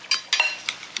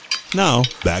Now,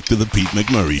 back to the Pete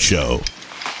McMurray Show.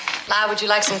 La, would you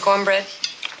like some cornbread?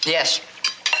 Yes.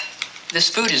 This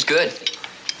food is good.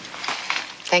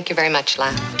 Thank you very much, La.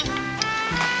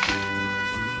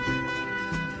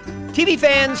 TV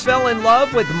fans fell in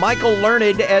love with Michael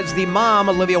Learned as the mom,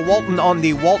 Olivia Walton, on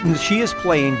The Waltons. She is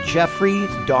playing Jeffrey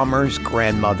Dahmer's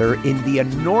grandmother in the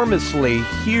enormously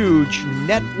huge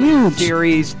Netflix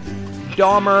series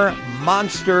Dahmer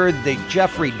Monster, the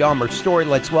Jeffrey Dahmer story.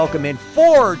 Let's welcome in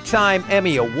 4-time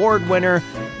Emmy Award winner,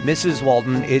 Mrs.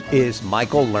 Walton. It is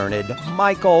Michael Learned.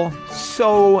 Michael,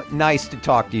 so nice to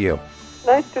talk to you.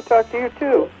 Nice to talk to you,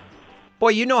 too. Boy,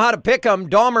 you know how to pick them.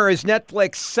 Dahmer is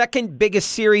Netflix's second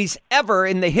biggest series ever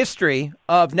in the history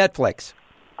of Netflix.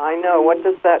 I know. What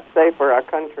does that say for our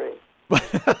country?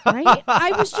 Right?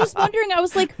 I was just wondering, I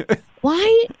was like,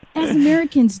 why, as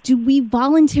Americans, do we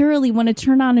voluntarily want to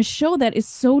turn on a show that is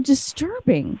so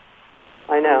disturbing?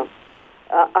 I know.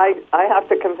 I have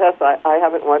to confess, I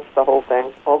haven't watched the whole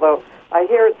thing, although I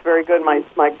hear it's very good. My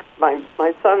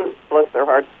sons, bless their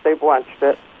hearts, they've watched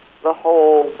it. The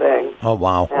whole thing. Oh,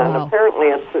 wow. And apparently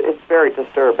it's very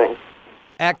disturbing.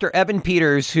 Actor Evan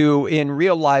Peters, who in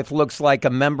real life looks like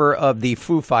a member of the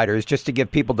Foo Fighters, just to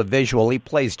give people the visual, he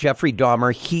plays Jeffrey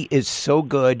Dahmer. He is so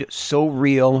good, so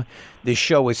real. This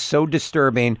show is so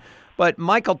disturbing. But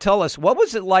Michael, tell us, what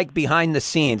was it like behind the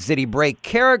scenes? Did he break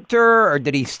character or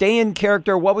did he stay in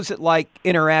character? What was it like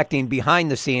interacting behind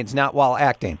the scenes, not while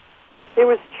acting? He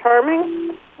was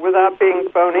charming without being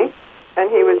phony. And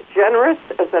he was generous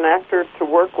as an actor to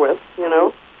work with, you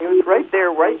know. He was right there,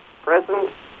 right present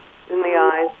in the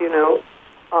eyes, you know.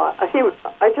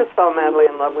 I just fell madly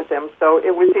in love with him. So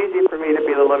it was easy for me to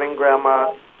be the living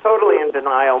grandma, totally in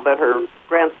denial that her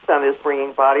grandson is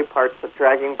dragging body parts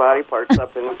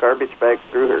up in garbage bags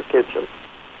through her kitchen.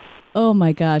 Oh,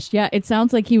 my gosh. Yeah, it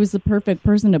sounds like he was the perfect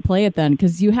person to play it then,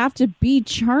 because you have to be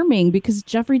charming, because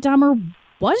Jeffrey Dahmer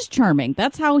was charming.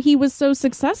 That's how he was so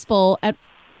successful at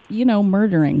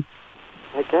murdering.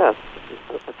 I guess.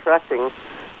 Attracting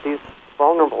these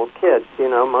vulnerable kids,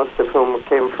 most of whom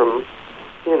came from,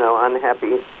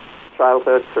 unhappy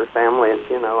childhoods or families,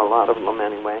 a lot of them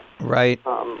anyway. Right.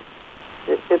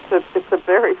 It's a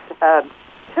very sad,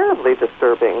 terribly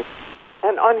disturbing.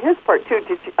 And on his part, too,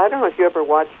 I don't know if you ever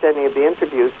watched any of the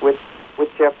interviews with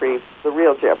Jeffrey, the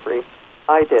real Jeffrey.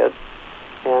 I did.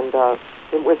 And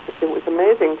it was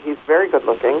amazing. He's very good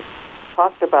looking.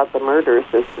 Talked about the murders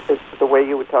is the way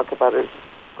you would talk about a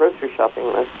grocery shopping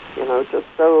list, just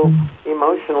so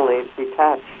emotionally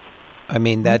detached. I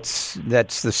mean, that's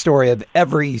the story of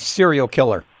every serial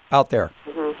killer out there.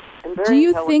 Mm-hmm. Do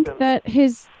you think that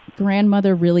his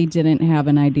grandmother really didn't have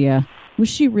an idea? Was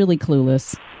she really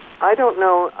clueless? I don't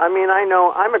know. I mean, I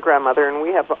know I'm a grandmother, and we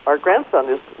have our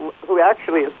grandson, who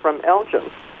actually is from Elgin,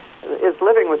 is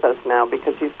living with us now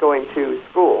because he's going to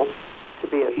school to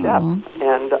be a chef,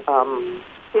 and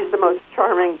he's the most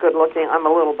charming, good-looking. I'm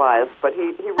a little biased, but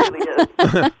he really is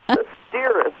the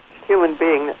dearest human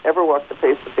being that ever walked the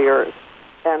face of the earth.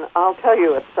 And I'll tell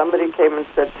you, if somebody came and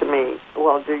said to me,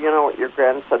 "Well, do you know what your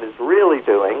grandson is really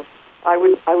doing?" I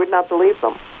would not believe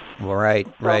them. Right.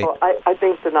 So I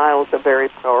think denial is a very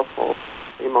powerful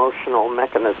emotional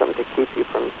mechanism to keep you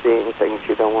from seeing things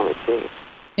you don't want to see.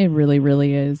 It really,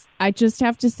 really is. I just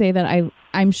have to say that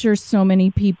I'm sure so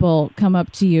many people come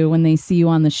up to you when they see you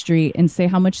on the street and say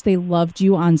how much they loved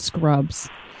you on Scrubs.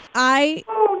 I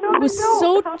was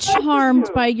so charmed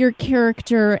by your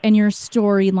character and your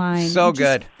storyline. So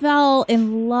good. Just fell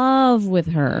in love with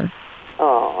her.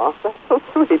 Oh, that's so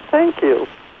sweet. Thank you.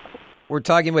 We're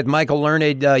talking with Michael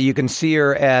Learned. You can see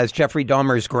her as Jeffrey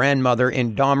Dahmer's grandmother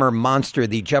in Dahmer Monster,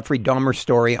 the Jeffrey Dahmer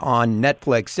story on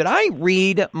Netflix. Did I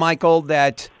read, Michael,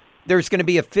 that there's going to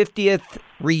be a 50th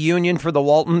reunion for the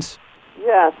Waltons?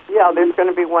 Yes, yeah, there's going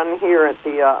to be one here at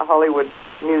the Hollywood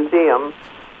Museum.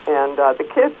 And the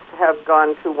kids have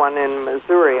gone to one in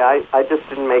Missouri. I just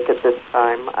didn't make it this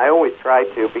time. I always try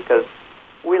to because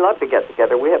we love to get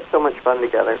together. We have so much fun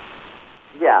together.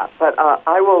 Yeah, but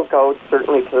I will go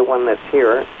certainly to the one that's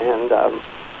here, and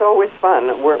it's always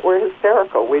fun. We're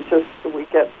hysterical. We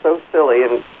get so silly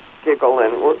and giggle,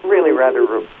 and we're really rather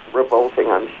revolting,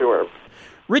 I'm sure.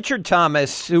 Richard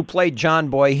Thomas, who played John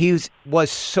Boy, he was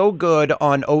so good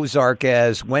on Ozark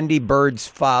as Wendy Bird's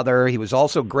father. He was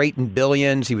also great in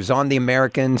Billions. He was on The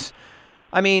Americans.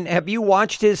 I mean, have you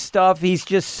watched his stuff? He's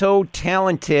just so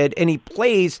talented, and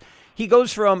he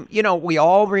goes from, we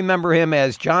all remember him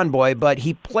as John Boy, but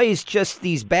he plays just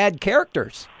these bad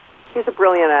characters. He's a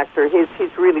brilliant actor.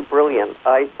 He's really brilliant.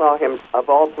 I saw him, of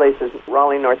all places,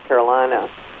 Raleigh, North Carolina.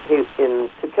 He's in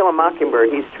To Kill a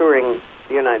Mockingbird. He's touring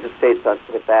the United States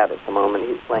with that at the moment.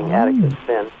 He's playing Atticus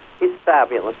Finn. He's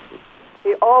fabulous.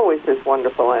 He always is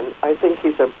wonderful, and I think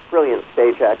he's a brilliant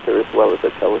stage actor as well as a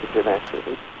television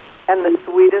actor. And the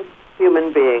sweetest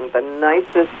human being, the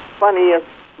nicest, funniest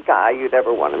guy you'd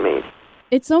ever want to meet.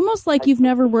 It's almost like you've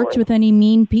never worked with any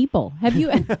mean people. Have you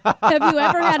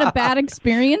ever had a bad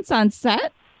experience on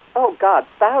set? Oh, God,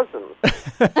 thousands.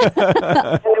 And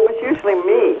it was usually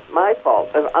me, my fault.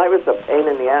 And I was a pain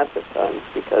in the ass at times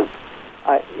because,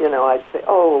 I'd say,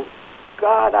 oh,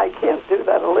 God, I can't do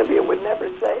that. Olivia would never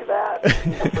say that.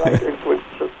 The writers would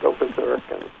just go berserk.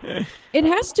 It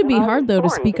has to be hard, though, to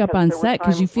speak up on set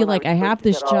because you feel like I have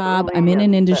this job. I'm in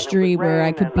an industry where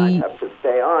I could be. I have to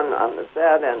stay on the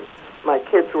set, and my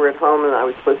kids were at home, and I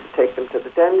was supposed to take them to the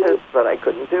dentist, but I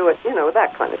couldn't do it.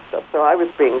 That kind of stuff. So I was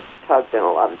being tugged in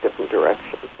a lot of different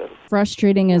directions.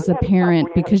 Frustrating as a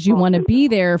parent because you want to be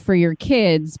there for your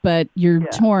kids, but you're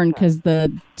torn because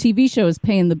the TV show is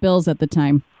paying the bills at the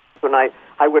time. When I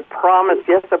would promise,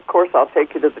 yes, of course, I'll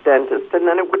take you to the dentist, and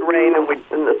then it would rain, and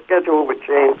the schedule would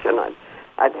change, and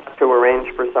I'd have to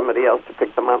arrange for somebody else to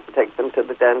pick them up and take them to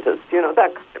the dentist,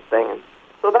 that kind of thing.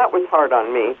 So that was hard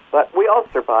on me, but we all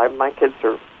survived. My kids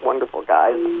are wonderful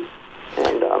guys,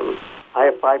 and I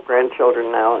have 5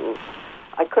 grandchildren now, and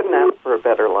I couldn't ask for a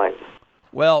better life.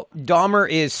 Well, Dahmer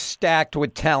is stacked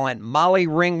with talent. Molly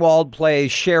Ringwald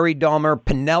plays Sherry Dahmer.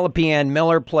 Penelope Ann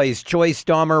Miller plays Joyce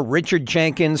Dahmer. Richard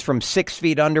Jenkins from 6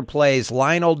 Feet Under plays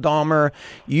Lionel Dahmer.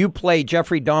 You play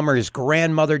Jeffrey Dahmer's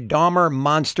grandmother. Dahmer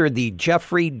Monster, the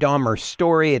Jeffrey Dahmer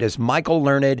story. It is Michael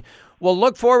Learned. We'll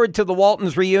look forward to the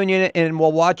Waltons reunion, and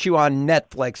we'll watch you on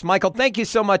Netflix. Michael, thank you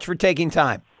so much for taking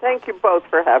time. Thank you both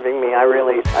for having me. I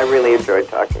really enjoyed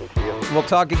talking to you. We'll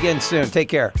talk again soon. Take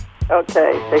care.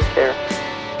 Okay, take care.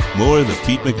 More of the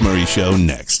Pete McMurray Show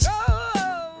next.